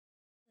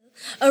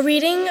A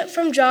reading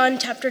from John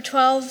chapter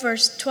 12,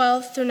 verse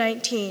 12 through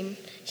 19.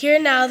 Hear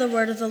now the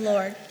word of the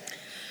Lord.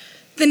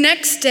 The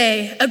next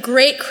day, a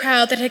great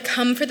crowd that had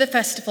come for the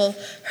festival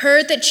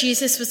heard that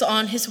Jesus was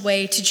on his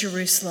way to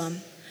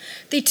Jerusalem.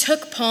 They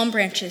took palm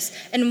branches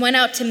and went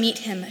out to meet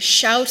him,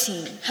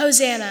 shouting,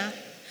 "Hosanna!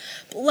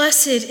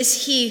 Blessed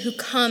is he who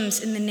comes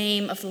in the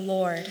name of the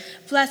Lord.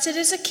 Blessed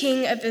is the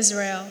King of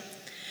Israel."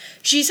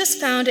 Jesus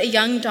found a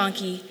young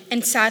donkey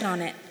and sat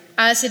on it,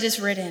 as it is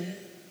written,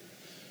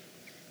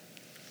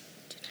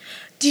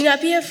 "Do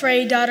not be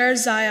afraid, daughter of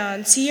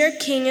Zion. See, your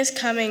king is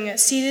coming,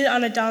 seated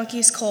on a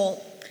donkey's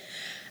colt."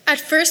 At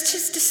first,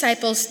 his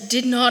disciples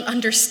did not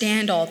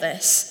understand all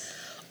this.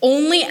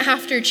 Only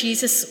after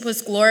Jesus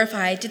was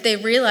glorified did they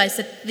realize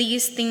that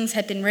these things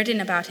had been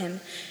written about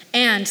him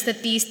and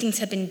that these things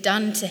had been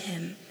done to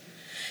him.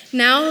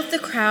 Now the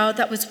crowd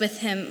that was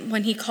with him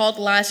when he called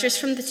Lazarus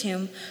from the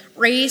tomb,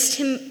 raised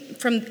him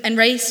from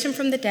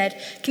the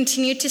dead,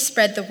 continued to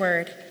spread the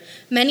word.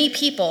 Many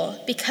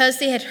people, because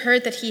they had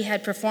heard that he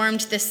had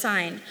performed this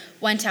sign,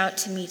 went out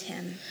to meet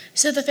him.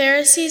 So the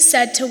Pharisees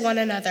said to one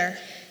another,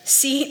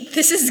 "See,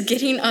 this is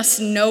getting us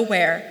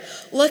nowhere.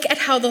 Look at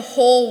how the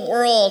whole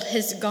world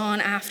has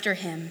gone after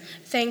him."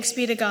 Thanks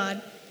be to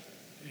God.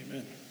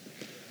 Amen.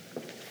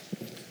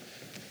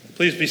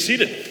 Please be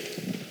seated.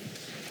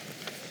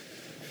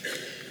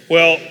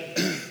 Well,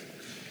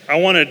 I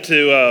wanted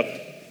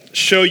to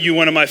show you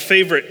one of my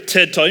favorite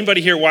TED Talks.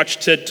 Anybody here watch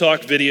TED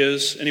Talk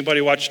videos?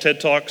 Anybody watch TED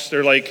Talks?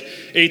 They're like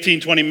 18,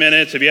 20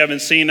 minutes. If you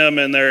haven't seen them,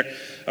 and they're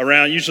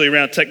usually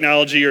around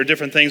technology or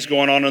different things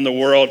going on in the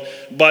world.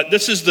 But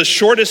this is the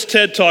shortest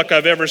TED Talk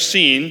I've ever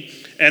seen,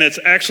 and it's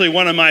actually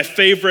one of my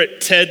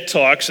favorite TED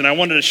Talks, and I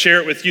wanted to share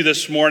it with you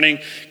this morning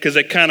because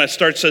it kind of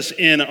starts us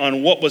in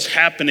on what was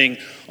happening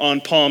on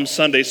Palm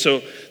Sunday.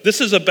 So this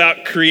is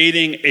about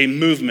creating a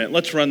movement.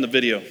 Let's run the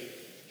video.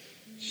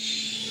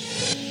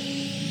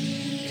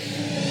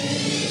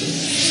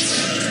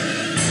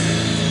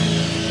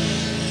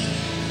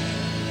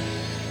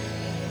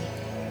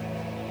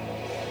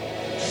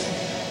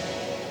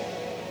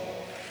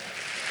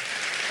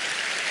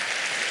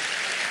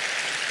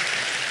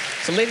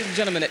 So ladies and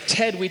gentlemen, at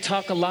TED, we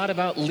talk a lot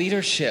about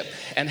leadership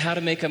and how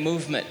to make a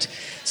movement.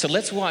 So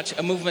let's watch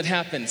a movement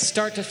happen,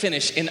 start to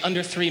finish, in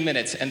under 3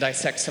 minutes and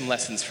dissect some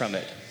lessons from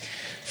it.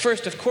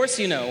 First, of course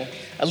you know,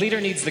 a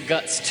leader needs the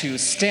guts to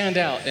stand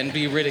out and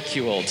be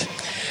ridiculed.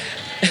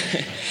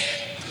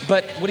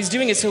 But what he's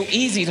doing is so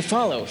easy to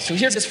follow. So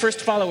here's his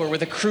first follower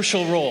with a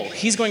crucial role.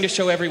 He's going to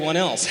show everyone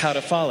else how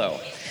to follow.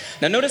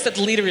 Now notice that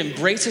the leader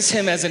embraces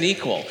him as an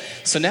equal.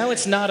 So now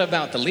it's not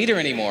about the leader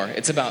anymore,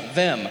 it's about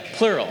them,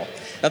 plural.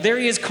 Now there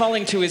he is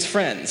calling to his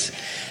friends.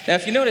 Now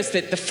if you notice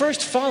that the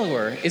first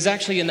follower is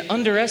actually an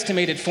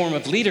underestimated form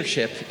of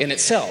leadership in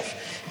itself.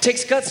 It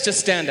takes guts to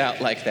stand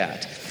out like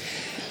that.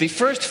 The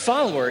first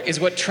follower is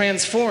what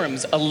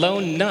transforms a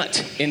lone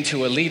nut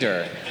into a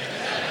leader.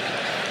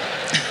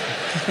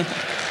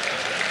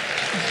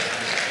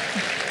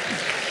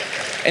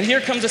 And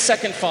here comes a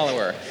second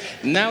follower.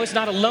 Now it's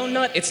not a lone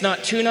nut, it's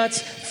not two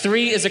nuts,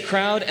 3 is a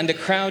crowd, and a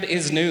crowd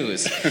is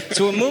news.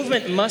 So a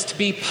movement must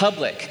be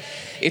public.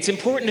 It's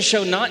important to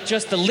show not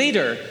just the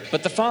leader,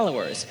 but the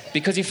followers,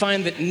 because you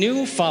find that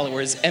new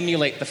followers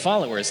emulate the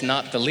followers,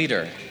 not the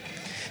leader.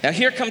 Now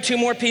here come 2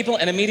 more people,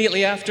 and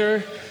immediately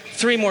after,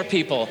 3 more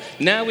people.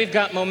 Now we've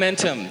got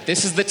momentum.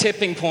 This is the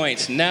tipping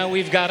point. Now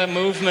we've got a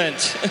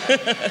movement.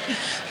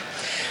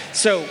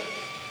 So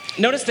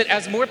notice that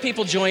as more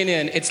people join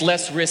in, it's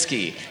less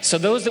risky. So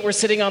those that were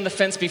sitting on the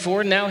fence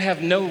before now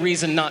have no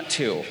reason not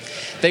to.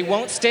 They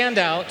won't stand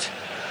out.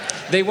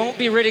 They won't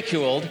be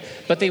ridiculed,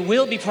 but they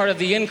will be part of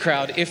the in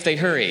crowd if they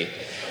hurry.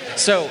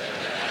 So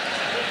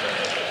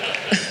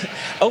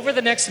over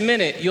the next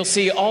minute, you'll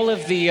see all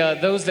of the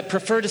those that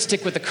prefer to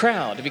stick with the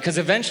crowd, because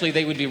eventually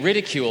they would be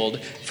ridiculed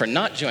for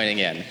not joining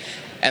in.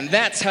 And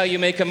that's how you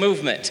make a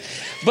movement.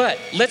 But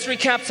let's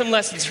recap some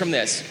lessons from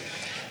this.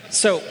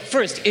 So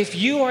first, if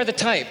you are the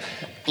type,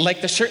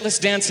 like the shirtless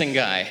dancing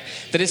guy,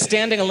 that is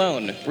standing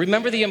alone,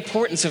 remember the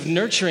importance of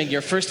nurturing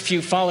your first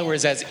few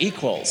followers as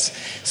equals.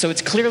 So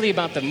it's clearly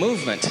about the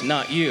movement,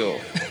 not you.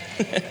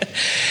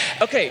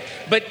 Okay,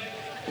 but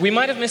we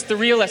might have missed the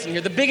real lesson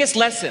here. The biggest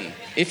lesson,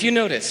 if you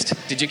noticed,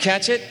 did you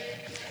catch it?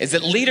 Is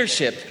that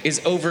leadership is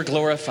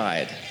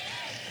over-glorified.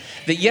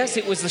 That yes,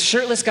 it was the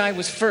shirtless guy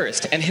was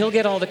first, and he'll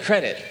get all the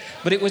credit,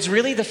 but it was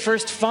really the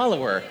first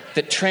follower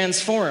that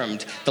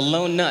transformed the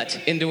lone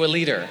nut into a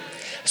leader.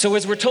 So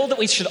as we're told that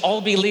we should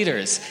all be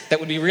leaders, that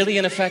would be really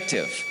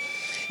ineffective.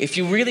 If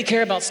you really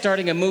care about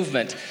starting a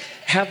movement,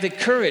 have the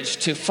courage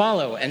to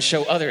follow and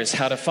show others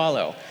how to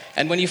follow.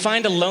 And when you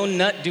find a lone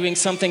nut doing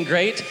something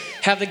great,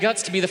 have the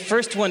guts to be the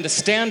first one to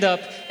stand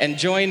up and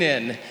join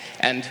in.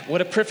 And what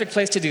a perfect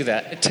place to do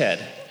that at TED.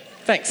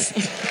 Thanks.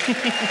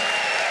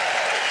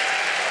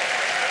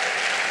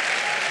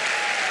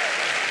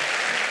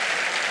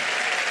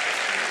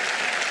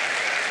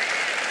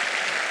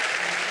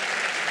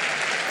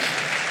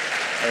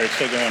 All right,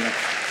 still going.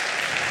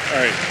 All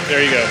right,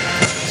 there you go.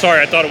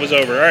 Sorry, I thought it was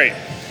over. All right.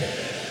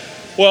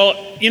 Well,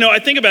 I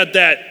think about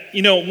that.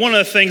 one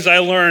of the things I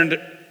learned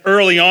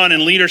early on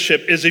in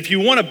leadership is if you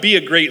want to be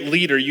a great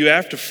leader, you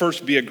have to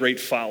first be a great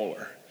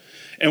follower.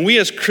 And we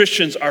as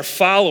Christians are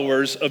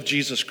followers of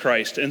Jesus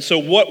Christ. And so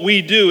what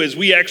we do is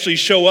we actually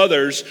show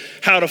others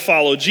how to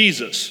follow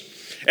Jesus.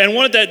 And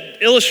what that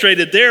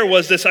illustrated there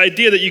was this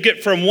idea that you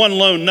get from one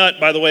lone nut.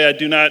 By the way, I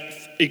do not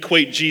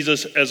equate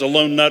Jesus as a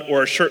lone nut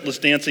or a shirtless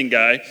dancing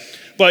guy,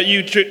 but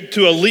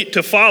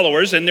to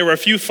followers, and there were a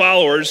few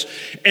followers,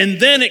 and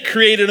then it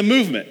created a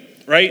movement,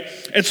 right?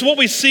 And so what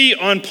we see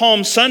on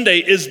Palm Sunday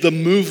is the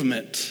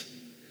movement,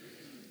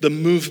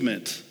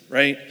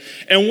 right?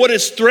 And what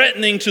is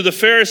threatening to the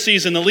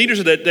Pharisees and the leaders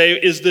of that day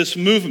is this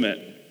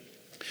movement.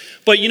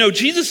 But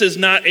Jesus is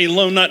not a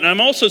lone nut. And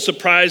I'm also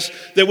surprised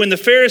that when the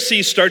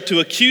Pharisees start to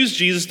accuse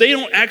Jesus, they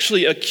don't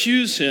actually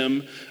accuse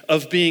him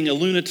of being a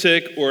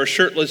lunatic or a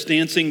shirtless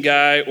dancing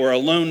guy or a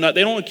lone nut.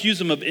 They don't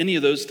accuse him of any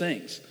of those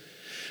things.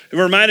 It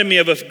reminded me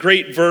of a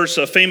great verse,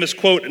 a famous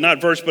quote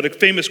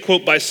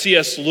by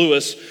C.S.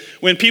 Lewis,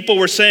 when people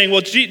were saying, well,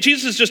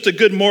 Jesus is just a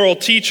good moral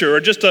teacher or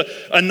just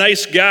a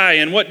nice guy.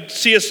 And what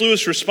C.S.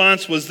 Lewis'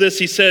 response was this.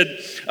 He said,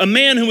 a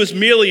man who was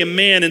merely a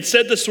man and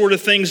said the sort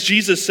of things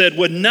Jesus said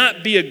would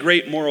not be a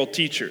great moral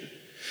teacher.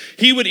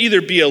 He would either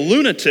be a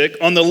lunatic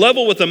on the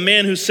level with a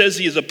man who says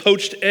he is a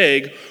poached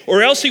egg,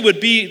 or else he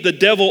would be the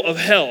devil of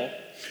hell.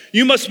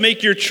 You must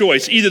make your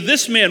choice. Either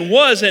this man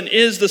was and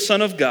is the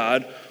Son of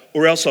God,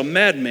 or else a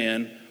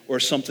madman, or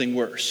something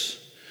worse.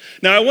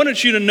 Now, I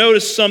wanted you to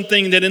notice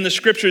something that in the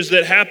scriptures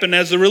that happened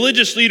as the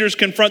religious leaders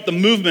confront the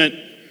movement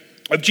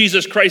of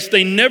Jesus Christ.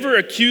 They never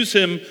accuse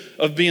him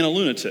of being a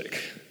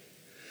lunatic.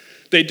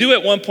 They do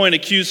at one point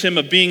accuse him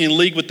of being in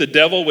league with the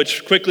devil,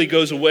 which quickly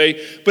goes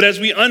away. But as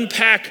we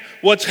unpack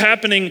what's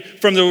happening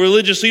from the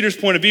religious leaders'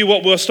 point of view,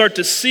 what we'll start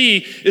to see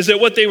is that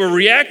what they were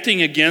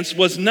reacting against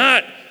was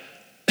not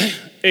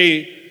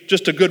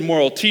just a good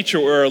moral teacher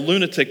or a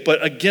lunatic,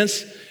 but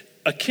against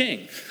a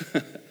king.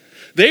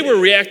 They were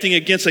reacting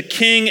against a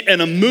king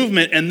and a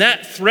movement, and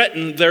that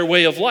threatened their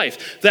way of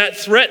life. That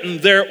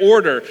threatened their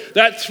order.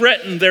 That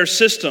threatened their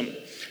system.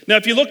 Now,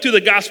 if you look through the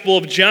Gospel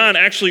of John,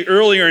 actually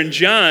earlier in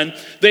John,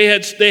 they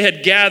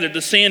had gathered,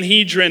 the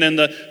Sanhedrin and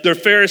their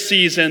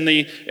Pharisees and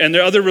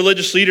their other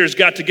religious leaders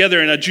got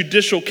together in a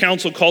judicial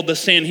council called the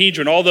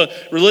Sanhedrin. All the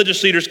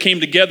religious leaders came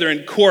together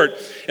in court,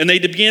 and they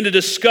began to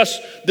discuss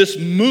this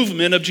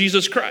movement of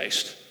Jesus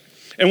Christ.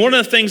 And one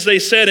of the things they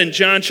said in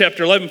John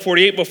chapter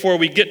 11:48 before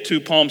we get to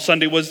Palm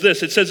Sunday was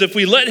this. It says, if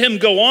we let him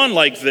go on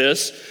like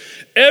this,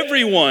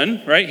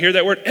 everyone, right, hear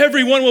that word,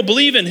 everyone will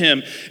believe in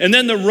him. And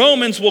then the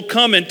Romans will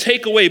come and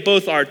take away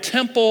both our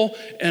temple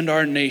and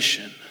our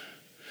nation.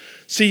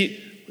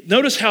 See,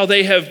 notice how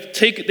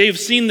they've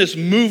seen this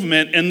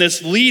movement and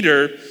this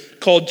leader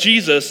called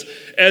Jesus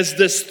as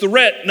this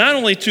threat, not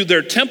only to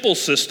their temple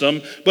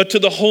system, but to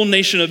the whole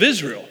nation of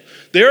Israel.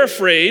 They're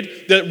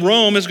afraid that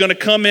Rome is going to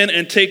come in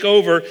and take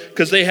over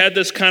because they had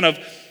this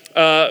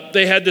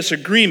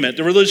agreement.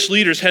 The religious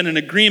leaders had an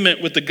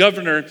agreement with the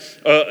governor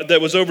that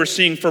was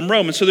overseeing from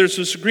Rome. And so there's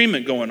this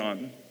agreement going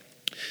on.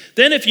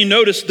 Then if you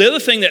notice, the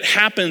other thing that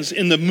happens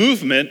in the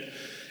movement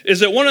is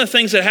that one of the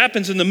things that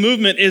happens in the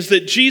movement is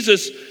that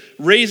Jesus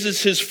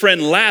raises his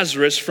friend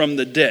Lazarus from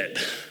the dead.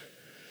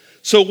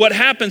 So what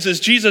happens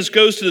is Jesus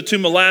goes to the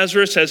tomb of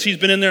Lazarus. As he's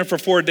been in there for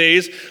 4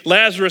 days,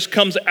 Lazarus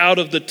comes out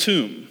of the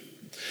tomb.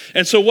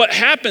 And so what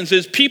happens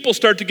is people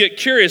start to get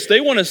curious. They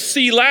want to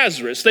see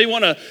Lazarus. They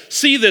want to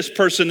see this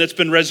person that's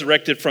been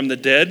resurrected from the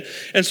dead.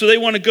 And so they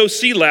want to go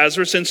see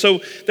Lazarus. And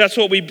so that's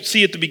what we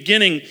see at the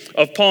beginning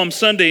of Palm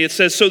Sunday. It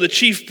says, so the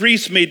chief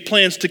priests made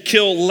plans to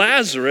kill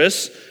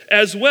Lazarus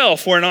as well.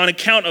 For on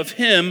account of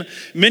him,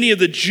 many of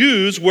the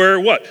Jews were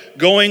what?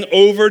 Going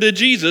over to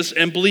Jesus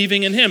and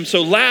believing in him.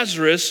 So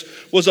Lazarus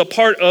was a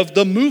part of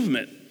the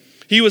movement.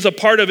 He was a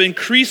part of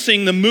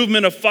increasing the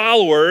movement of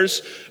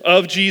followers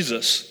of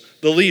Jesus,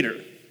 the leader.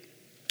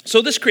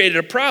 So this created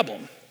a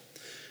problem.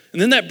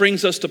 And then that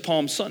brings us to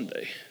Palm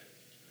Sunday.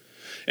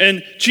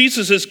 And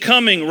Jesus is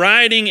coming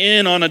riding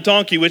in on a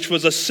donkey, which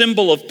was a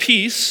symbol of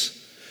peace.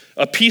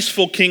 A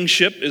peaceful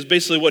kingship is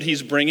basically what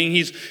he's bringing.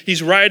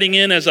 He's riding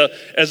in as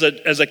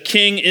a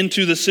king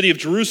into the city of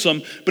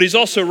Jerusalem, but he's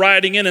also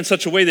riding in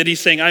such a way that he's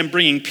saying, I'm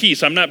bringing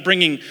peace. I'm not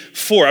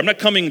I'm not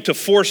coming to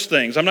force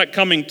things. I'm not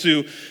coming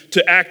to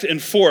act in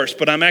force,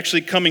 but I'm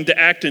actually coming to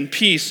act in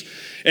peace.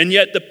 And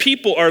yet the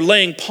people are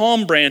laying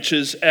palm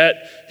branches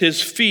at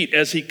his feet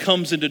as he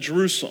comes into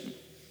Jerusalem.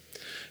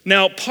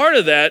 Now, part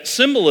of that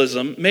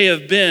symbolism may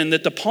have been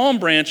that the palm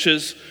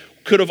branches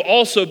could have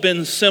also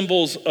been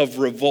symbols of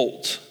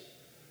revolt.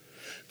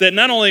 That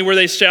not only were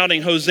they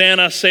shouting,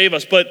 Hosanna, save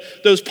us, but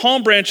those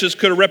palm branches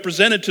could have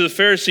represented to the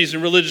Pharisees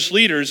and religious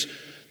leaders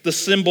the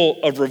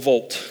symbol of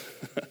revolt.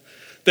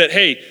 That,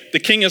 hey, the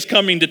king is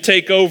coming to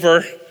take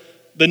over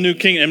the new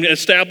kingdom and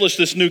establish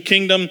this new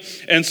kingdom.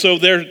 And so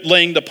they're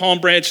laying the palm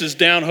branches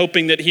down,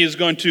 hoping that he is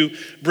going to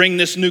bring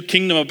this new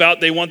kingdom about.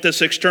 They want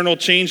this external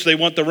change. They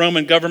want the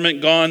Roman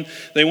government gone.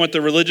 They want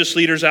the religious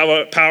leaders out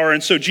of power.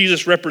 And so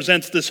Jesus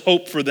represents this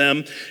hope for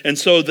them. And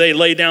so they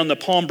lay down the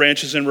palm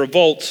branches in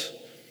revolt.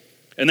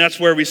 And that's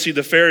where we see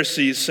the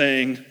Pharisees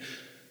saying,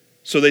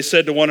 so they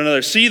said to one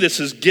another, see,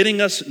 this is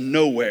getting us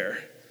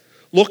nowhere.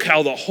 Look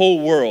how the whole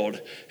world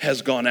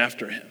has gone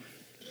after him.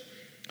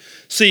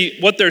 See,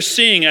 what they're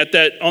seeing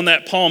on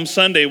that Palm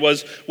Sunday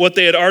was what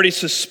they had already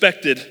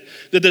suspected,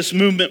 that this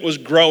movement was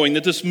growing,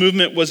 that this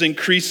movement was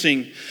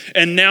increasing.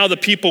 And now the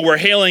people were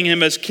hailing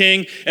him as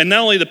king, and not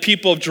only the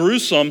people of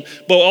Jerusalem,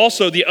 but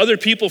also the other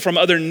people from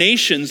other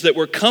nations that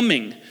were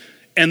coming,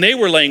 and they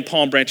were laying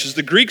palm branches.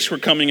 The Greeks were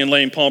coming and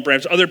laying palm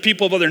branches, other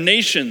people of other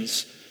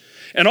nations.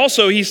 And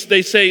also,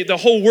 they say the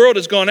whole world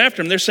has gone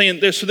after him. They're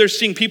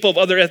seeing people of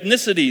other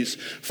ethnicities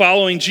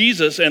following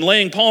Jesus and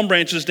laying palm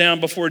branches down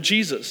before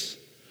Jesus.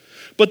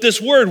 But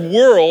this word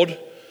world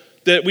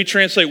that we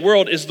translate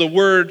world is the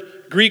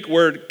Greek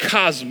word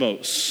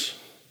cosmos,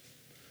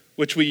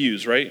 which we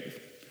use, right?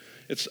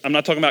 I'm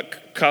not talking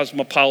about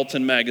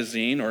Cosmopolitan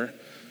magazine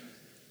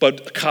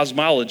but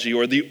cosmology,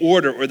 or the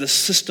order or the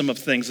system of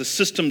things, the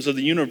systems of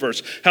the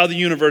universe, how the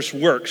universe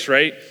works,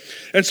 right?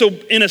 And so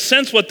in a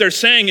sense, what they're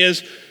saying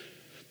is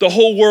the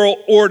whole world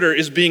order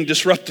is being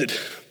disrupted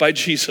by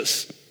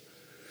Jesus.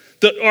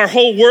 Our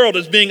whole world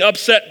is being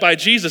upset by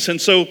Jesus, and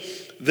so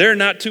they're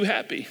not too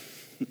happy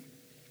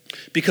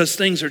because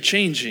things are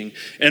changing,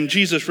 and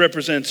Jesus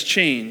represents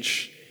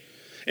change.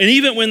 And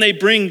even when they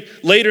bring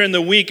later in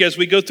the week, as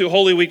we go through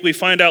Holy Week, we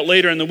find out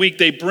later in the week,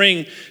 they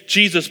bring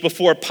Jesus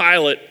before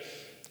Pilate.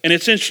 And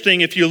it's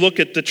interesting if you look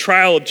at the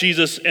trial of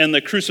Jesus and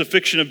the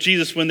crucifixion of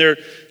Jesus, when they're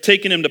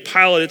taking him to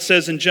Pilate, it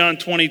says in John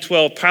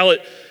 20:12, Pilate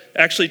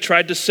actually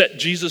tried to set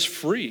Jesus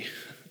free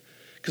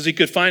because he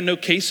could find no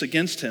case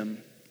against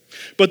him.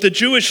 But the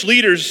Jewish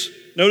leaders,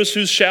 notice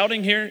who's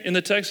shouting here in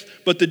the text?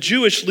 But the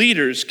Jewish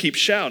leaders keep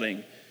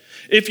shouting,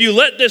 if you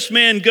let this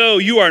man go,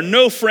 you are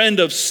no friend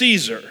of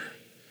Caesar.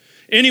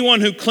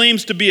 Anyone who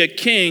claims to be a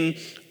king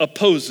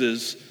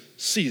opposes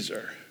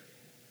Caesar.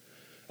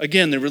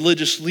 Again, the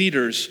religious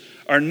leaders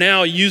are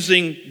now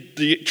using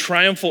the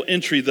triumphal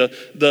entry,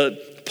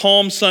 the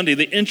Palm Sunday,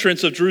 the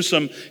entrance of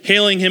Jerusalem,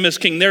 hailing him as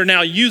king. They're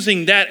now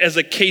using that as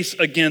a case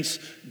against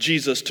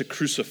Jesus to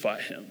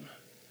crucify him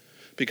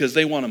because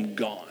they want him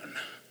gone.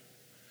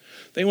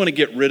 They want to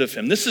get rid of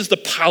him. This is the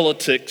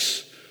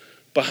politics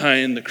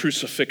behind the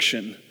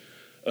crucifixion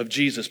of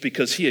Jesus,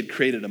 because he had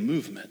created a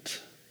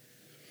movement.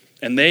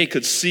 And they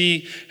could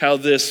see how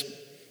this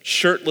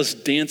shirtless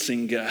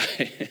dancing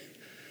guy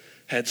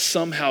had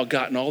somehow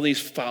gotten all these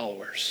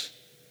followers,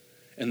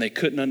 and they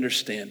couldn't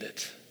understand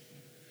it.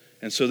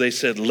 And so they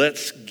said,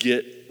 let's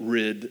get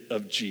rid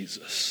of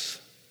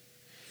Jesus.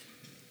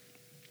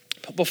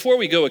 But before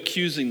we go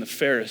accusing the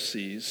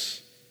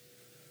Pharisees,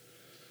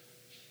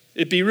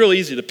 it'd be real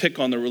easy to pick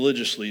on the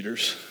religious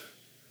leaders.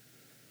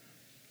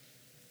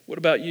 What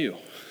about you?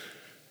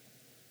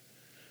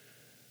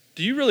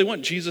 Do you really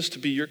want Jesus to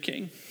be your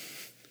king?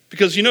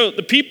 Because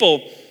the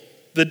people,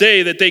 the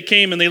day that they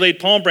came and they laid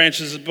palm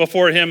branches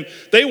before him,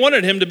 they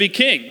wanted him to be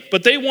king,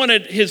 but they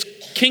wanted his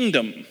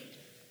kingdom.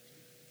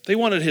 They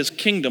wanted his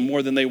kingdom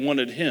more than they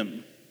wanted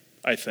him,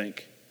 I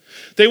think.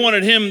 They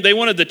wanted him, they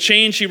wanted the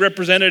change he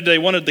represented, they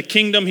wanted the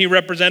kingdom he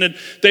represented,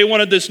 they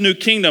wanted this new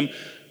kingdom.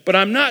 But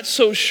I'm not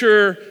so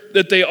sure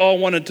that they all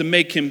wanted to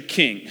make him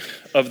king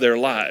of their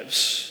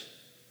lives.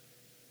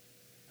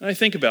 And I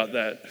think about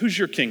that. Who's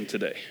your king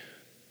today?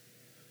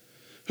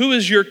 Who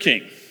is your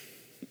king?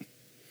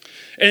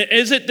 And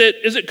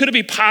could it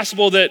be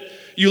possible that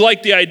you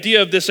like the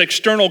idea of this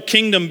external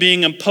kingdom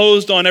being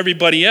imposed on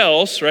everybody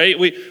else, right?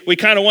 We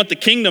kind of want the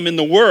kingdom in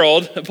the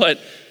world, but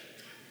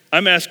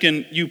I'm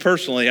asking you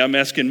personally, I'm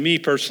asking me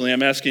personally,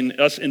 I'm asking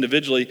us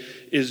individually,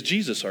 is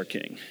Jesus our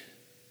king?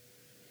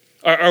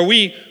 Are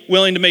we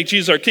willing to make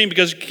Jesus our king?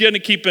 Because you got to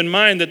keep in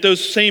mind that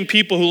those same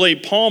people who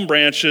laid palm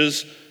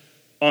branches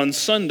on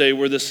Sunday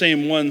were the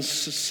same ones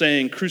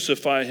saying,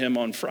 crucify him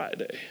on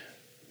Friday.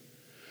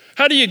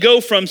 How do you go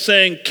from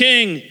saying,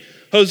 King,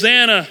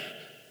 Hosanna,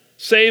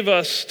 save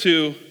us,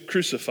 to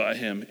crucify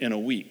him in a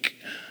week?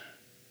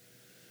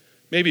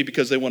 Maybe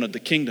because they wanted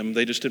the kingdom,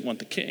 they just didn't want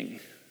the king,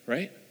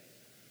 right?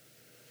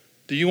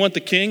 Do you want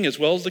the king as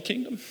well as the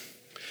kingdom?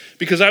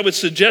 Because I would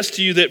suggest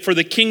to you that for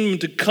the kingdom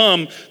to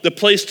come, the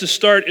place to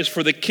start is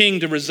for the king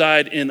to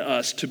reside in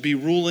us, to be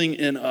ruling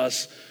in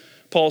us.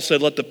 Paul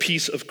said, let the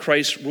peace of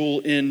Christ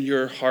rule in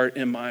your heart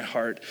and my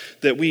heart,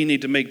 that we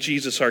need to make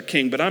Jesus our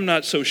king. But I'm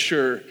not so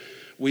sure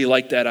we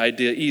like that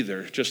idea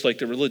either, just like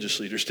the religious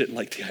leaders didn't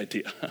like the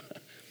idea.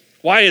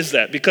 Why is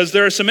that? Because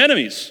there are some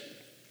enemies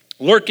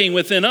lurking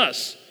within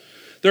us.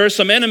 There are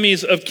some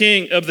enemies of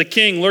the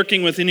king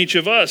lurking within each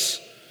of us.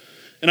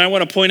 And I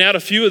want to point out a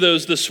few of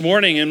those this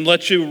morning and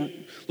let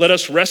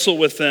us wrestle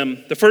with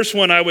them. The first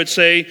one I would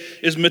say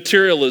is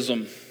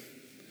materialism.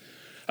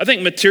 I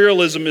think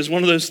materialism is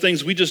one of those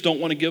things we just don't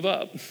want to give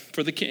up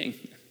for the king.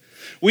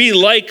 We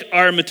like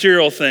our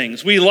material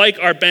things. We like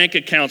our bank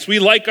accounts. We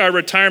like our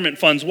retirement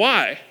funds.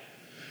 Why?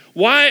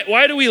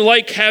 Why do we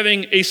like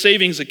having a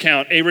savings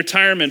account, a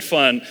retirement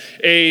fund,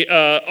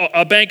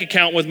 a bank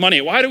account with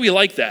money? Why do we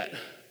like that?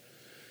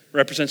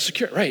 Represents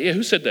security. Right, yeah,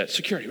 who said that?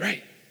 Security,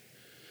 right.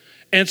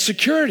 And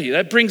security,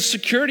 that brings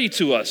security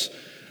to us.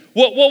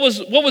 What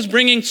was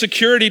bringing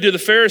security to the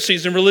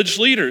Pharisees and religious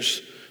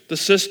leaders? The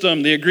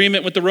system, the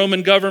agreement with the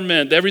Roman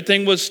government,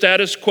 everything was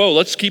status quo.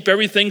 Let's keep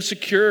everything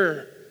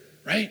secure,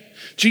 right?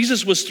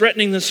 Jesus was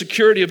threatening the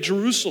security of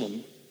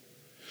Jerusalem.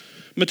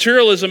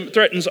 Materialism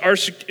threatens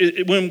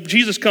when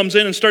Jesus comes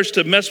in and starts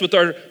to mess with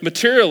our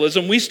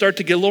materialism, we start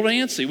to get a little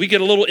antsy. We get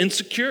a little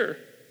insecure.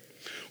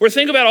 Or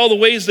think about all the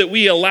ways that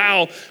we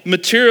allow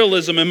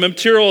materialism and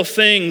material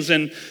things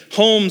and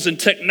homes and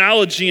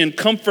technology and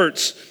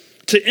comforts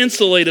to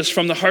insulate us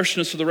from the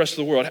harshness of the rest of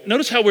the world.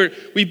 Notice how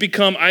we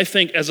become, I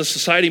think, as a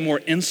society, more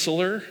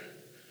insular.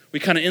 We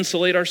kind of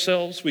insulate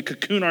ourselves. We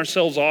cocoon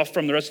ourselves off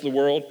from the rest of the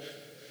world.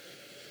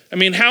 I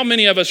mean, how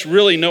many of us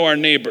really know our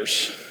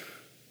neighbors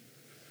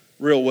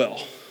real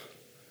well?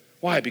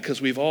 Why?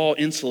 Because we've all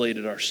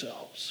insulated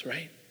ourselves,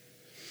 right?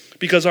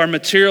 Because our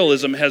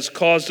materialism has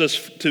caused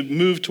us to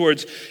move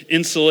towards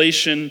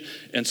insulation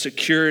and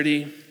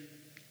security.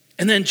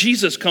 And then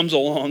Jesus comes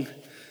along.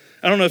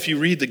 I don't know if you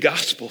read the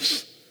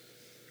Gospels,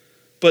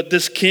 but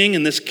this king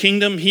and this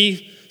kingdom,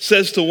 he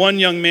says to one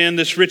young man,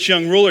 this rich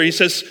young ruler, he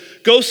says,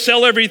 go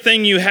sell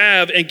everything you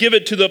have and give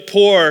it to the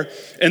poor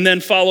and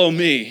then follow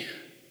me.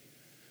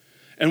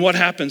 And what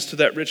happens to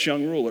that rich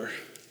young ruler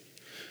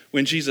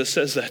when Jesus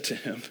says that to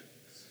him?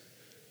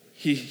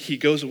 He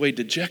goes away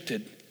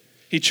dejected.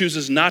 He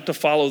chooses not to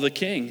follow the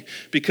king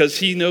because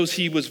he knows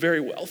he was very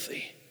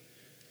wealthy.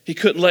 He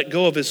couldn't let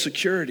go of his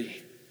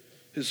security,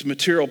 his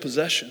material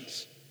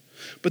possessions.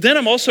 But then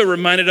I'm also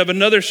reminded of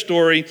another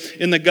story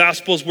in the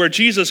Gospels where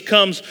Jesus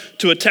comes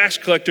to a tax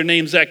collector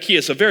named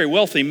Zacchaeus, a very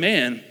wealthy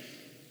man,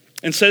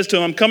 and says to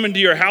him, I'm coming to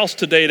your house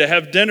today to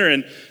have dinner.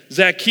 And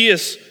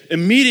Zacchaeus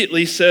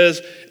immediately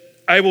says,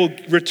 I will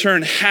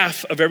return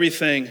half of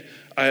everything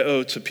I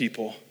owe to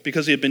people,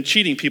 because he had been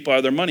cheating people out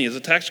of their money as a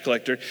tax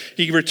collector.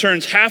 He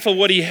returns half of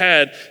what he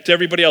had to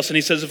everybody else. And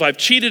he says, if I've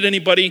cheated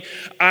anybody,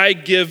 I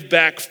give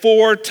back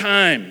 4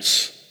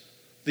 times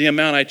the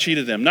amount I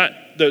cheated them. Not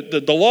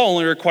the law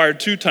only required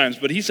 2 times,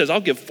 but he says,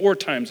 I'll give 4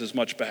 times as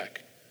much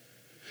back.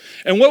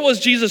 And what was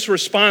Jesus'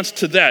 response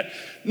to that?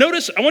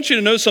 Notice, I want you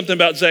to know something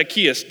about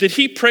Zacchaeus. Did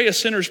he pray a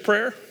sinner's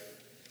prayer?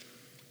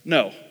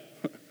 No.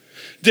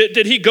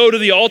 Did he go to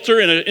the altar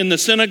in the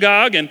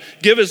synagogue and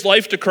give his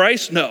life to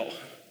Christ? No.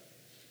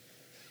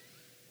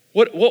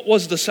 What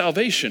was the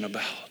salvation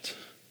about?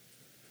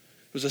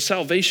 It was a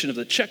salvation of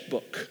the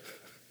checkbook.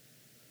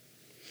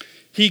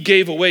 He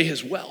gave away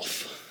his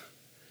wealth.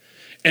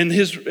 And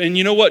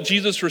you know what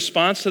Jesus'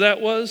 response to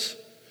that was?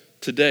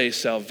 Today,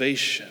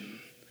 salvation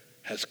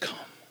has come.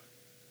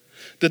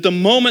 That the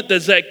moment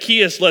that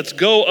Zacchaeus lets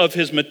go of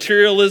his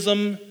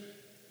materialism,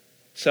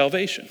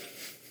 salvation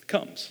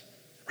comes,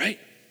 right?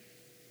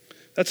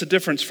 That's a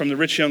difference from the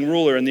rich young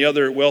ruler and the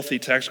other wealthy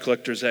tax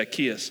collector,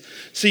 Zacchaeus.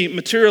 See,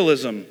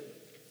 materialism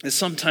is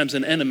sometimes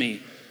an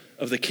enemy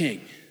of the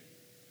king.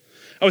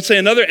 I would say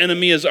another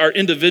enemy is our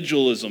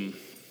individualism.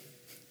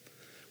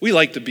 We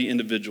like to be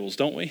individuals,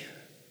 don't we?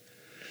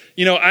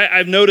 You know,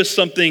 I've noticed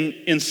something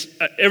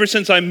ever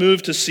since I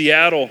moved to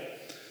Seattle.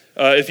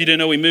 If you didn't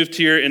know, we moved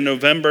here in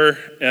November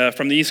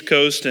from the East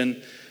Coast.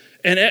 And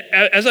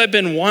as I've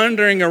been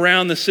wandering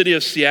around the city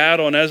of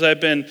Seattle, and as I've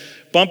been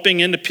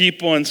bumping into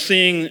people and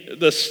seeing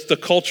the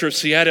culture of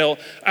Seattle,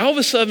 I all of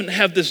a sudden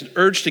have this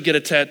urge to get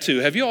a tattoo.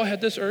 Have you all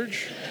had this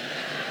urge?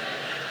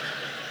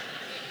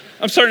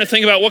 I'm starting to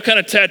think about what kind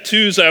of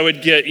tattoos I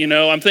would get, you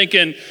know. I'm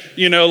thinking,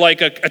 you know,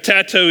 like a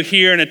tattoo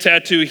here and a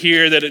tattoo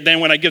here that then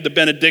when I give the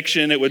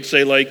benediction, it would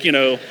say like, you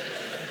know,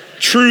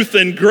 truth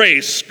and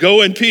grace,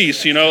 go in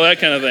peace, you know, that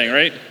kind of thing,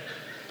 right?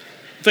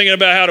 Thinking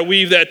about how to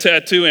weave that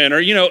tattoo in.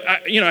 Or, you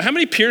know, how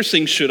many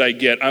piercings should I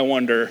get, I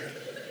wonder?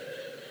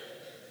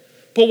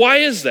 But why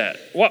is that?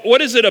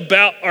 What is it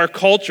about our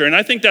culture? And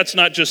I think that's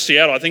not just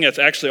Seattle. I think that's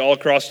actually all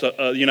across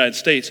the United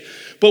States.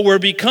 But we're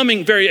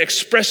becoming very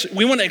expressive.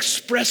 We want to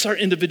express our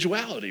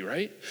individuality,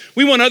 right?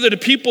 We want other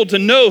people to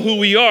know who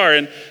we are.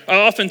 And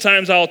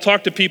oftentimes I'll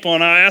talk to people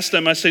and I ask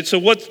them, I say,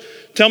 so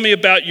tell me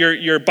about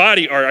your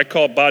body art. I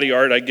call it body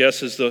art, I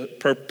guess, is the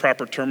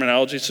proper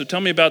terminology. So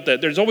tell me about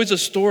that. There's always a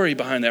story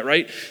behind that,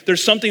 right?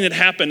 There's something that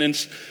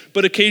happened.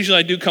 But occasionally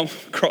I do come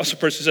across a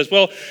person who says,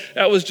 well,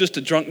 that was just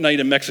a drunk night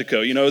in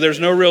Mexico. You know, there's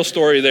no real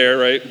story there,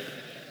 right?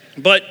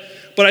 But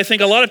I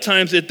think a lot of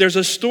times there's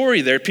a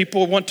story there.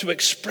 People want to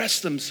express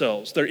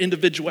themselves, their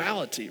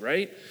individuality,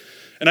 right?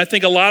 And I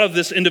think a lot of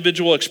this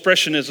individual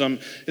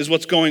expressionism is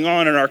what's going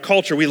on in our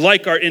culture. We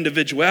like our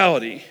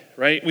individuality,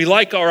 right? We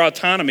like our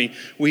autonomy.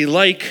 We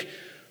like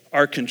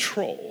our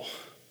control.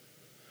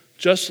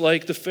 Just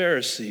like the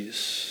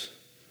Pharisees.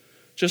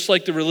 Just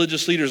like the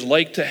religious leaders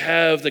like to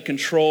have the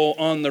control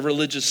on the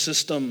religious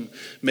system,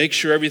 make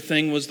sure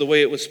everything was the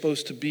way it was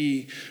supposed to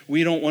be.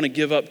 We don't want to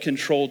give up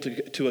control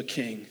to a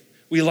king.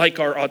 We like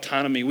our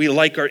autonomy. We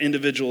like our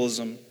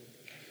individualism.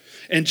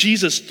 And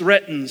Jesus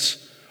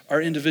threatens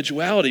our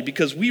individuality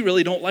because we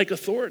really don't like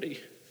authority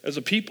as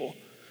a people.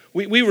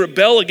 We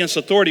rebel against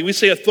authority. We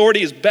say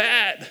authority is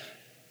bad.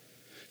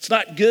 It's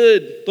not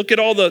good. Look at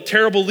all the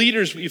terrible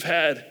leaders we've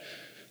had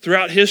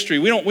throughout history.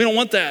 We don't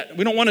want that.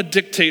 We don't want a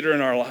dictator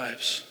in our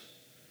lives.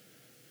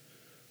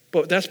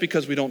 But that's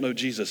because we don't know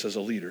Jesus as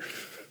a leader.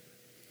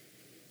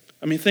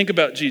 I mean, think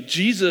about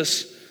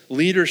Jesus'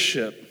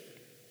 leadership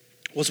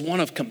was one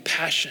of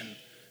compassion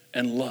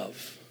and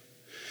love.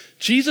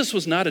 Jesus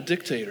was not a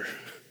dictator.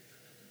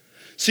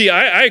 See,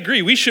 I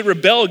agree, we should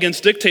rebel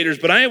against dictators,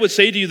 but I would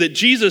say to you that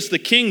Jesus, the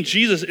King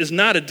Jesus, is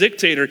not a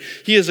dictator.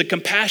 He is a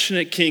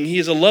compassionate king. He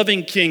is a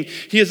loving king.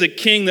 He is a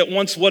king that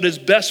wants what is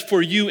best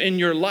for you in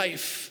your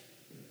life.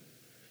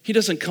 He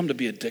doesn't come to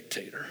be a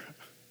dictator.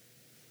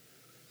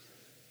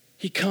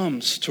 He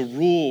comes to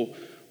rule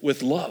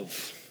with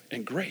love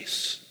and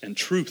grace and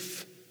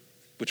truth,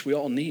 which we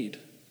all need,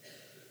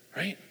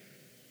 right?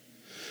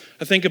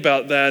 I think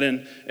about that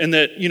and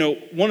that,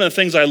 one of the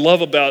things I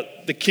love about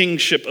the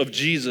kingship of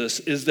Jesus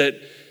is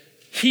that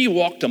he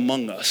walked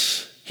among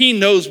us. He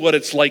knows what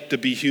it's like to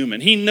be human.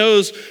 He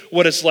knows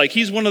what it's like.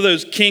 He's one of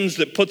those kings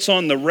that puts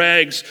on the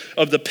rags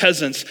of the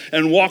peasants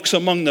and walks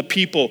among the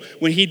people.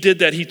 When he did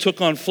that, he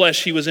took on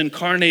flesh. He was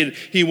incarnated.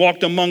 He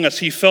walked among us.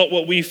 He felt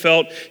what we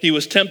felt. He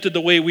was tempted the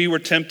way we were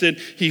tempted.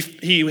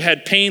 He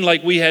had pain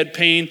like we had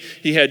pain.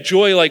 He had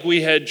joy like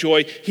we had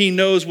joy. He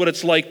knows what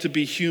it's like to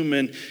be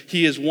human.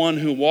 He is one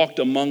who walked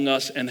among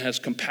us and has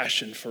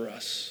compassion for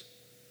us.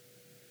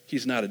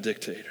 He's not a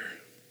dictator.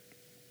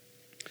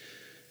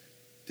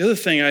 The other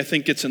thing I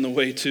think gets in the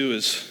way too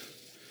is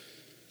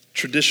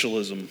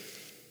traditionalism.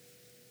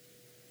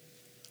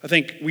 I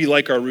think we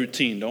like our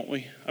routine, don't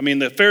we? I mean,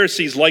 the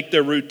Pharisees like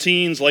their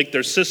routines, like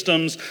their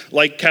systems,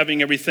 like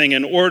having everything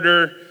in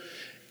order.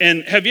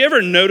 And have you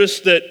ever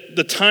noticed that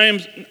the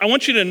times, I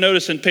want you to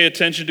notice and pay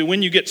attention to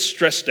when you get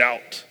stressed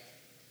out.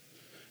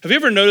 Have you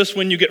ever noticed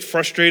when you get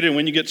frustrated and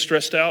when you get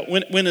stressed out?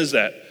 When is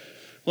that?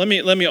 Let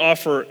me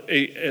offer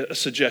a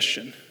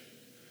suggestion.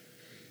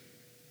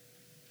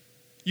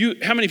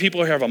 How many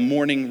people have a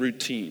morning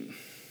routine?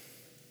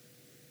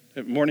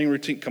 A morning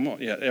routine, come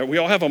on, yeah. We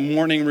all have a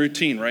morning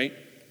routine, right?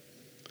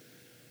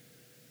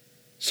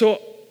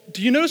 So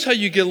do you notice how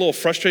you get a little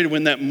frustrated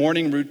when that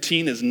morning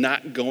routine is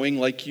not going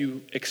like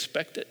you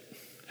expect it?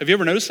 Have you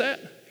ever noticed that?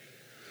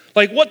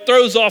 Like what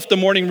throws off the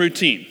morning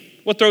routine?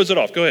 What throws it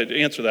off? Go ahead,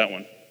 answer that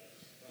one.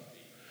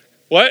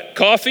 What,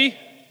 coffee?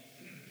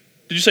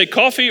 Did you say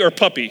coffee or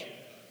puppy?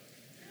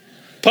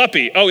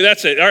 Puppy. Oh,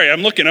 that's it. All right,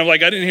 I'm looking. I'm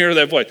like, I didn't hear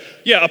that voice.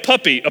 Yeah, a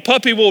puppy. A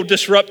puppy will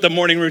disrupt the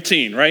morning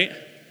routine, right?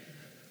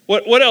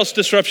 What else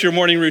disrupts your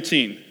morning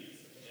routine?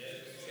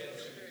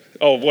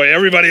 Oh, boy,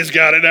 everybody's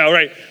got it now,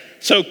 right?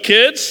 So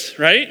kids,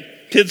 right?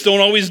 Kids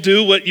don't always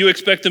do what you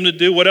expect them to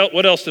do.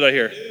 What else did I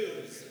hear?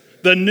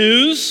 The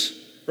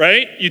news,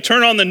 right? You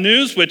turn on the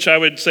news, which I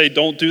would say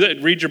don't do that.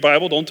 Read your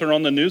Bible. Don't turn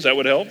on the news. That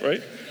would help,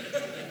 right?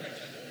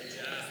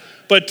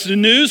 But the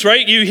news,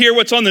 right? You hear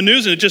what's on the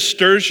news and it just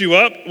stirs you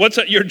up. What's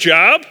that, your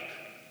job?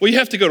 Well, you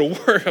have to go to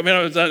work. I mean,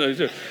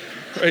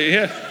 right,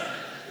 yeah.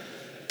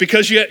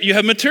 Because you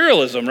have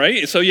materialism,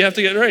 right? So you have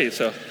to get right.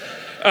 So,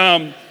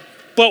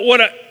 but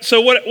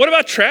what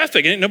about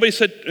traffic? Anybody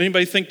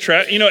think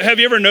traffic? Have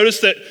you ever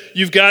noticed that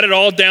you've got it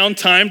all down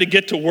time to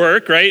get to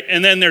work, right?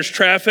 And then there's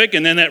traffic,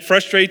 and then that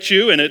frustrates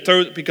you, and it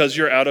throws because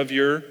you're out of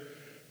your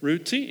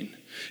routine.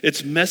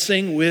 It's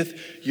messing with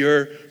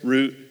your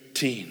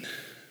routine.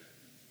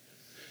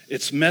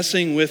 It's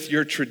messing with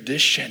your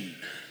tradition.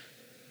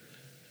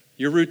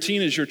 Your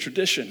routine is your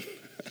tradition.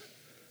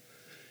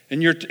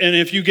 And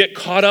if you get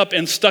caught up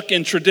and stuck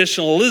in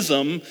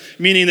traditionalism,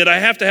 meaning that I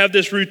have to have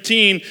this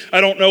routine, I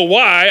don't know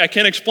why, I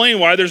can't explain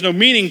why, there's no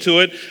meaning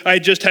to it, I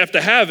just have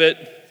to have it,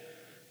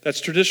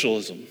 that's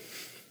traditionalism.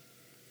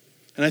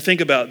 And I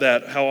think about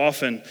that, how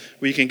often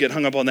we can get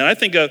hung up on that. I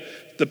think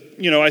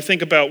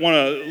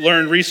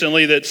learned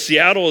recently that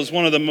Seattle is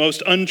one of the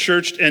most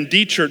unchurched and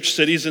de-churched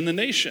cities in the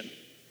nation.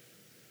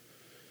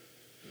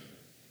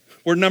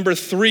 We're number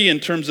 3 in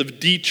terms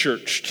of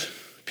de-churched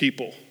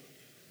people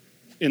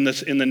in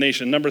the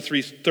nation. Number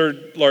 3,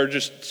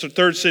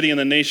 third city in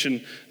the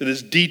nation that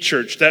is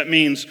de-churched. That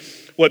means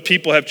what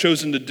people have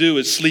chosen to do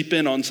is sleep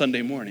in on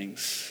Sunday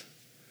mornings.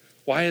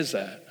 Why is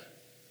that?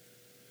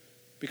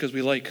 Because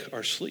we like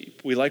our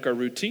sleep. We like our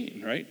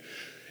routine, right?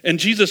 And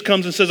Jesus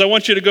comes and says, I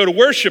want you to go to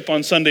worship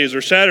on Sundays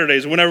or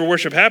Saturdays, whenever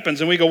worship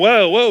happens. And we go,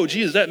 whoa,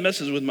 Jesus, that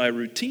messes with my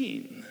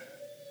routine.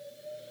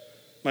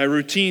 My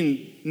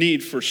routine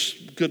need for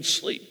good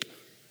sleep.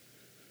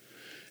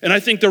 And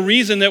I think the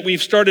reason that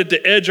we've started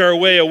to edge our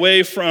way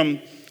away from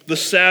the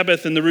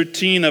Sabbath and the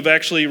routine of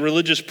actually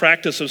religious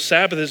practice of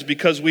Sabbath is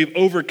because we've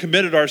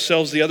overcommitted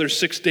ourselves the other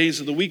 6 days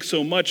of the week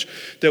so much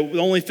that the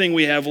only thing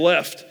we have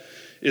left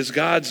is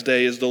God's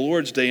day, is the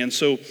Lord's day. And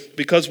so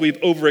because we've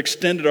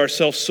overextended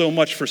ourselves so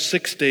much for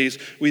 6 days,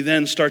 we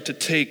then start to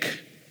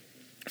take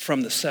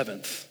from the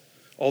 7th.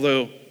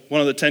 Although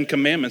one of the 10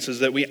 commandments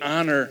is that we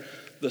honor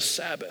the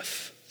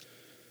Sabbath.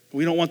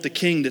 We don't want the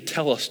king to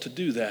tell us to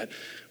do that.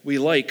 We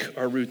like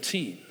our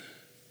routine.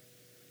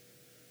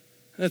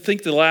 And I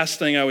think the last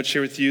thing I would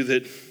share with you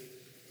that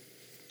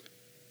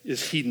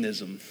is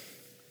hedonism.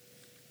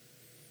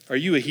 Are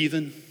you a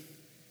heathen?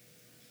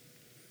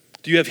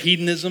 Do you have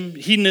hedonism?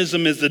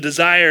 Hedonism is the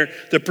desire,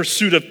 the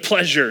pursuit of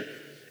pleasure.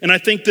 And I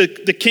think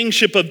that the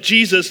kingship of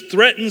Jesus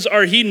threatens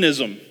our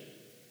hedonism.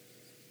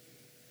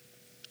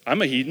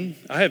 I'm a hedon.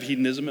 I have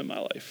hedonism in my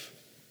life.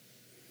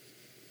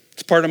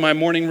 It's part of my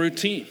morning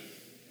routine.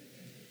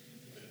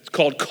 It's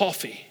called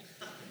coffee.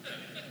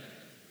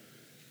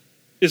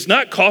 Is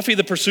not coffee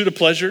the pursuit of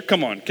pleasure?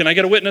 Come on, can I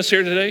get a witness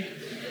here today?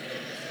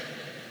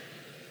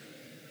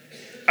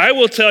 I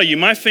will tell you,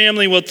 my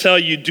family will tell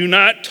you, do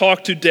not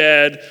talk to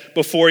dad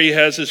before he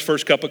has his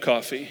first cup of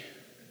coffee.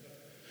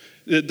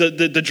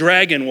 The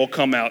dragon will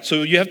come out.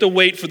 So you have to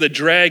wait for the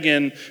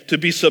dragon to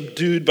be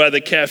subdued by the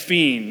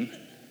caffeine,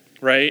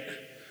 right?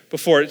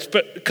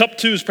 But cup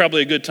 2 is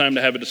probably a good time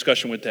to have a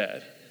discussion with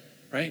dad,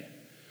 right?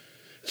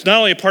 It's not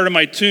only a part of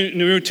my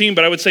routine,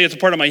 but I would say it's a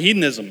part of my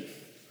hedonism.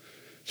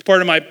 It's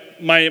part of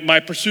my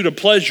pursuit of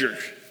pleasure.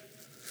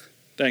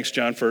 Thanks,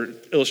 John, for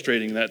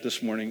illustrating that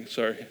this morning.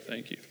 Sorry,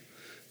 thank you.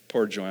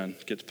 Poor John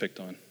gets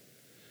picked on.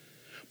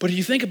 But if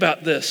you think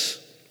about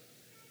this,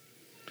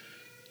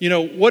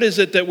 what is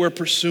it that we're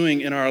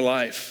pursuing in our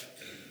life?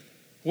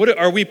 What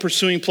are we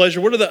pursuing pleasure?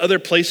 What are the other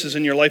places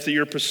in your life that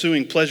you're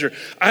pursuing pleasure?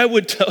 I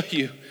would tell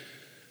you,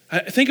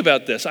 think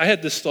about this. I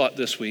had this thought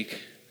this week,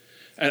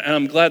 and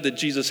I'm glad that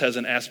Jesus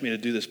hasn't asked me to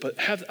do this, but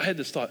I had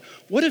this thought.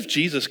 What if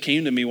Jesus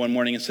came to me one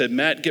morning and said,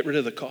 Matt, get rid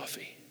of the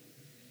coffee,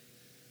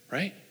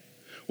 right?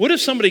 What if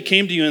somebody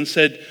came to you and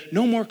said,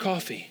 no more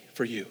coffee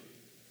for you?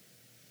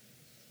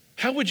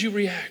 How would you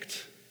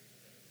react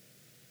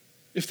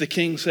if the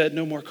king said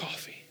no more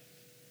coffee?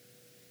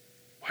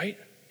 Right?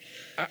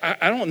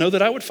 I don't know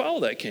that I would follow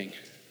that king.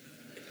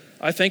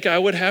 I think I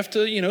would have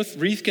to,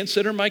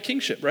 reconsider my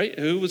kingship, right?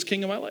 Who was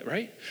king of my life,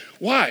 right?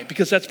 Why?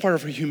 Because that's part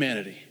of our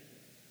humanity.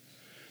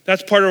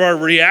 That's part of our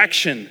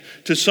reaction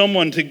to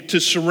someone, to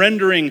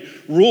surrendering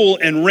rule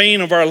and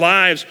reign of our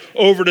lives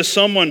over to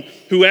someone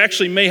who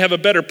actually may have a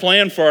better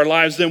plan for our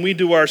lives than we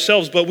do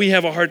ourselves, but we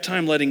have a hard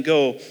time letting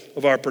go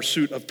of our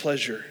pursuit of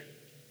pleasure.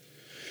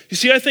 You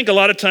see, I think a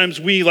lot of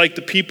times we, like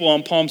the people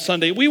on Palm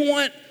Sunday, we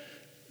want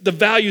the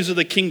values of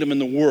the kingdom in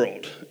the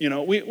world.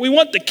 We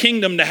want the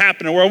kingdom to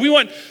happen in the world. We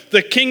want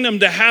the kingdom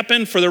to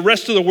happen for the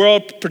rest of the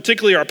world,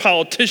 particularly our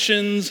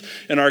politicians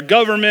and our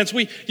governments.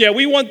 We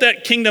want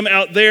that kingdom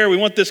out there. We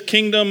want this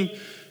kingdom,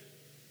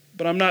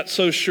 but I'm not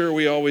so sure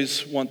we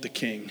always want the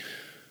king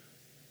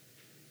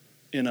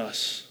in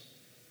us,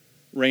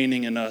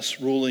 reigning in us,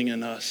 ruling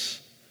in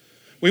us.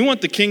 We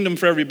want the kingdom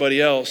for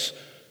everybody else,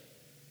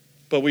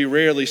 but we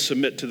rarely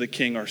submit to the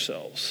king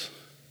ourselves.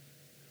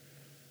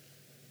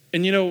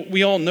 And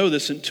we all know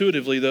this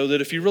intuitively, though, that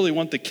if you really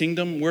want the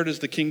kingdom, where does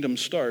the kingdom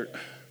start?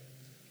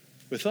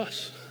 With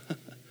us.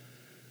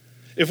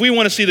 If we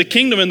want to see the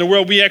kingdom in the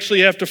world, we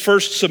actually have to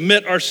first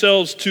submit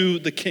ourselves to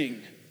the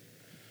king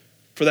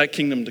for that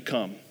kingdom to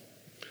come,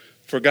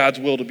 for God's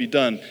will to be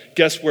done.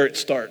 Guess where it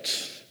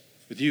starts?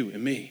 With you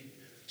and me,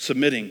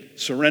 submitting,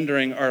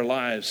 surrendering our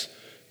lives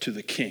to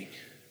the king.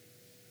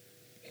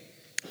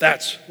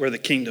 That's where the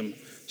kingdom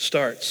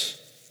starts.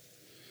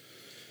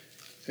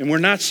 And we're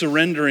not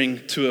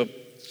surrendering to a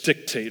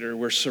dictator.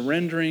 We're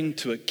surrendering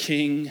to a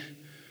king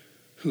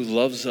who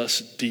loves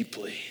us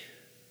deeply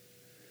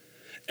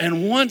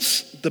and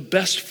wants the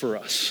best for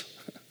us,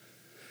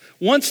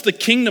 wants the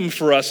kingdom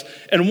for us,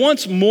 and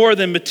wants more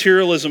than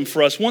materialism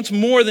for us, wants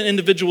more than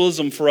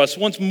individualism for us,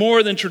 wants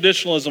more than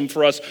traditionalism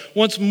for us,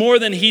 wants more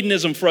than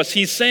hedonism for us.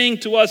 He's saying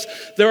to us,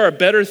 there are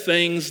better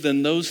things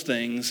than those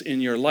things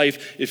in your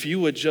life if you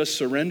would just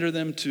surrender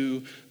them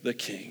to the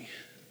king.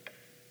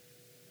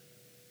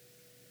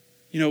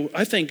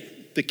 I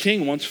think the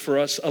king wants for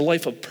us a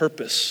life of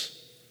purpose,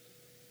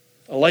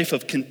 a life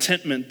of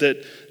contentment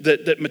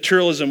that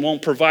materialism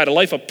won't provide, a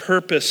life of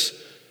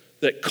purpose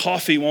that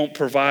coffee won't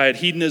provide,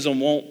 hedonism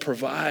won't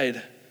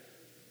provide,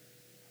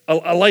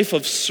 a life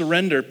of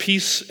surrender,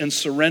 peace and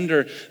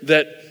surrender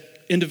that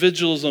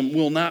individualism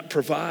will not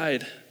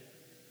provide,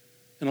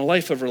 and a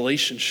life of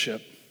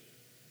relationship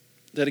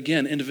that,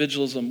 again,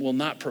 individualism will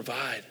not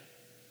provide,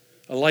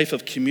 a life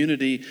of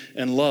community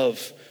and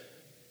love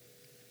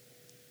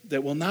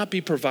that will not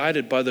be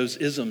provided by those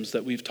isms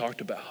that we've talked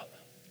about.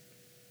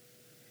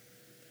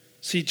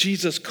 See,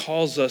 Jesus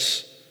calls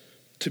us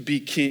to be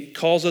king,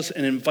 calls us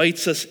and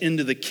invites us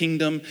into the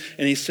kingdom,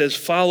 and he says,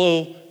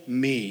 follow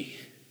me,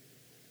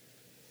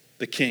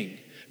 the king.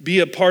 Be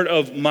a part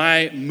of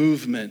my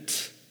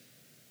movement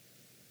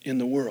in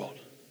the world.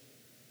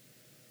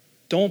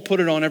 Don't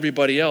put it on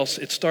everybody else.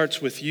 It starts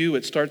with you.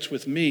 It starts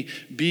with me.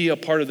 Be a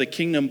part of the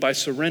kingdom by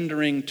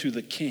surrendering to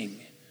the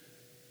king.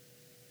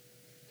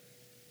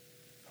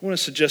 I want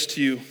to suggest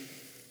to you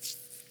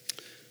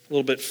a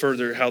little bit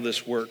further how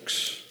this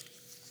works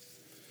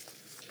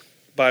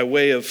by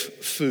way of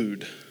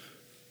food.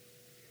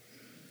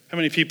 How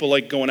many people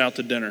like going out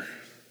to dinner?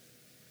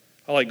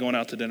 I like going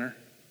out to dinner.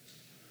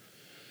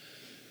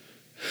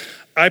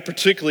 I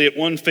particularly, at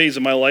one phase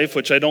of my life,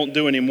 which I don't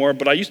do anymore,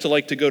 but I used to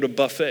like to go to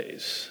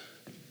buffets.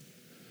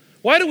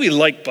 Why do we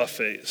like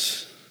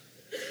buffets?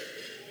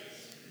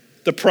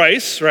 The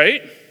price,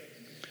 right?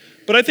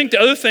 But I think the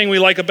other thing we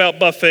like about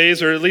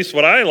buffets, or at least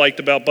what I liked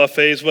about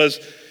buffets, was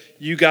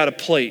you got a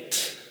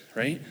plate,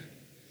 right?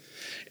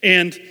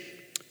 And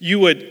you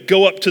would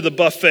go up to the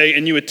buffet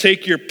and you would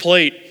take your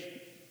plate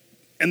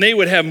and they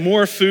would have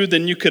more food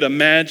than you could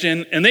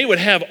imagine, and they would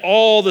have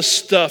all the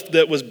stuff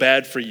that was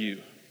bad for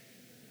you,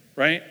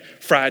 right?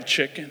 Fried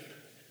chicken,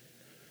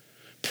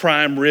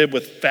 prime rib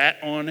with fat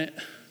on it,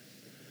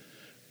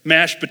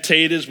 mashed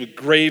potatoes with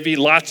gravy,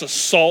 lots of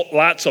salt,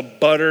 lots of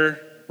butter,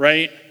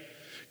 right?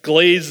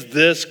 Glaze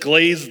this,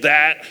 glaze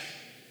that.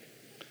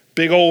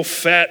 Big old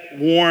fat,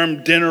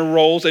 warm dinner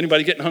rolls.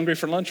 Anybody getting hungry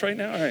for lunch right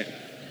now? All right.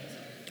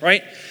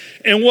 Right?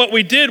 And what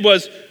we did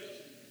was,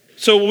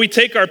 so we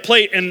take our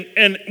plate,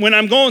 and when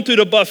I'm going through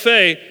the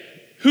buffet,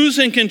 who's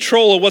in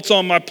control of what's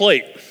on my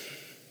plate?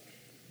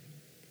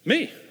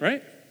 Me,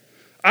 right?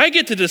 I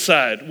get to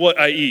decide what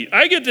I eat.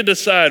 I get to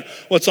decide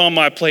what's on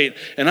my plate,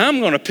 and I'm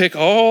going to pick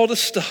all the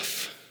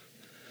stuff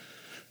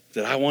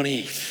that I want to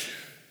eat.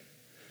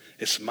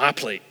 It's my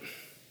plate.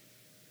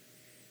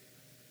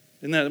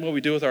 Isn't that what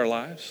we do with our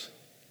lives?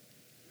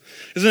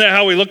 Isn't that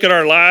how we look at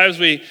our lives?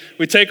 We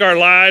take our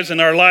lives, and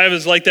our life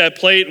is like that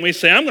plate, and we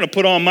say, I'm going to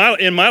put on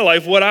in my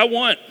life what I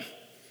want,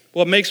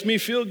 what makes me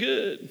feel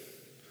good,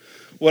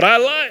 what I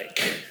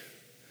like.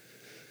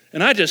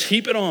 And I just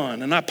heap it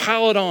on, and I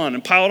pile it on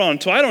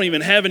until I don't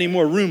even have any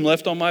more room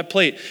left on my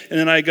plate. And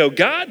then I go,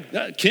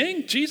 God,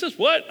 King, Jesus,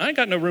 what? I ain't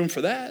got no room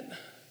for that.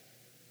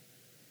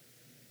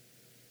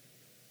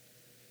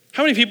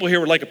 How many people here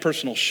would like a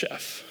personal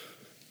chef?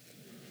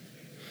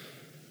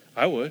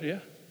 I would, yeah.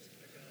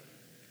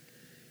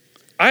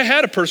 I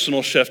had a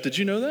personal chef. Did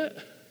you know that?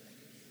 In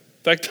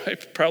fact, I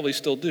probably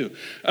still do.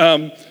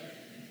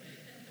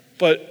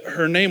 But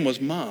her name was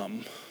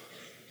Mom.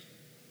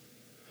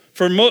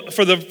 For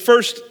the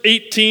first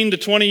 18 to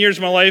 20 years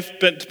of my life,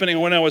 depending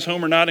on when I was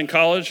home or not in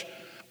college,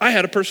 I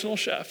had a personal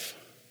chef.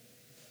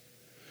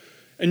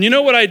 And you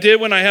know what I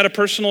did when I had a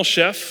personal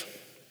chef?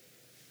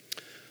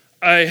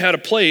 I had a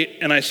plate,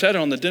 and I set it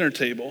on the dinner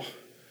table.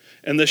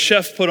 And the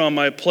chef put on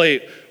my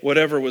plate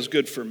whatever was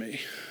good for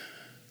me.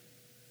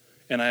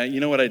 And you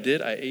know what I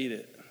did? I ate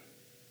it.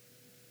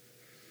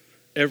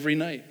 Every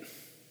night.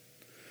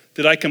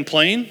 Did I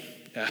complain?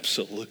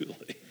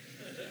 Absolutely.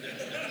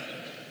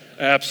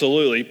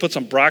 Absolutely. You put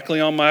some broccoli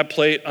on my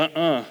plate?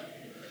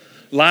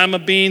 Lima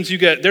beans,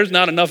 there's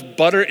not enough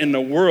butter in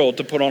the world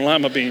to put on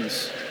lima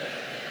beans.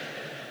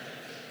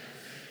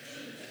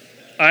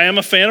 I am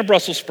a fan of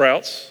Brussels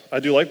sprouts. I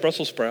do like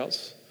Brussels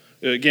sprouts.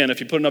 Again, if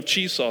you put enough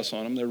cheese sauce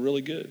on them, they're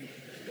really good.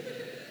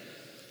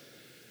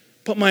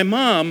 But my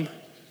mom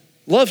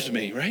loved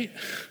me, right?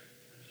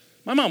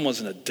 My mom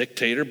wasn't a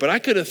dictator, but I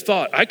could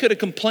have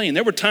complained.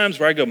 There were times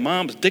where I go,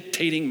 Mom's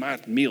dictating my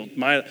meal,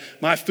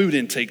 my food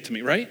intake to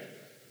me, right?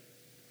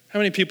 How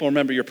many people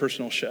remember your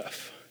personal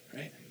chef,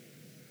 right?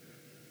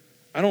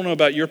 I don't know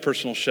about your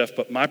personal chef,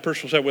 but my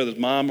personal chef, whether it's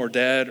mom or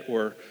dad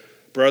or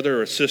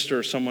brother or sister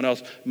or someone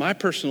else, my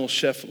personal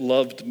chef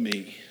loved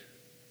me.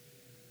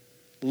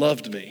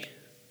 Loved me.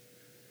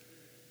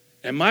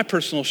 And my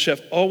personal chef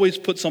always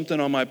put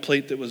something on my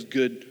plate that was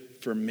good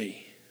for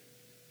me.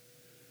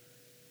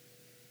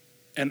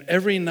 And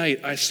every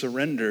night I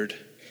surrendered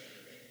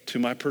to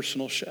my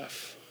personal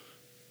chef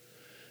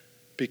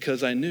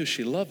because I knew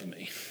she loved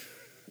me.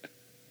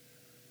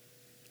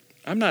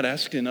 I'm not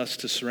asking us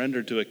to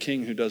surrender to a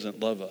king who doesn't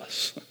love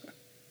us.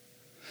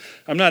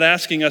 I'm not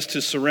asking us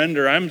to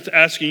surrender. I'm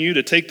asking you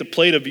to take the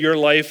plate of your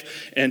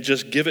life and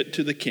just give it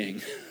to the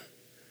king.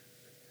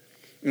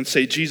 And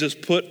say, Jesus,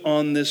 put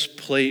on this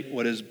plate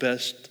what is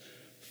best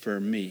for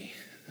me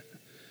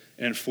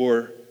and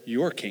for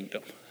your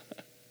kingdom,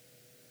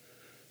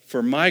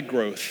 for my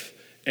growth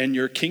and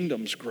your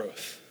kingdom's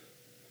growth.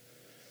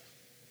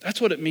 That's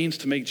what it means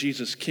to make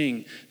Jesus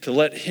king, to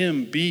let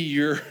him be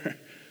your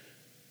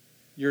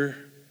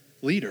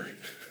leader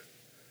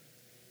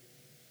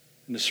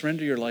and to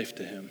surrender your life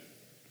to him.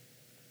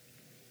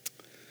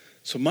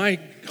 So my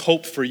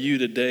hope for you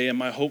today and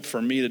my hope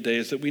for me today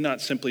is that we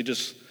not simply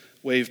just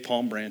wave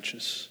palm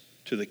branches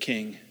to the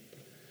king,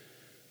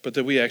 but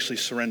that we actually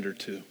surrender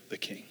to the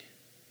king.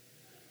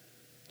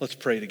 Let's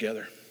pray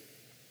together.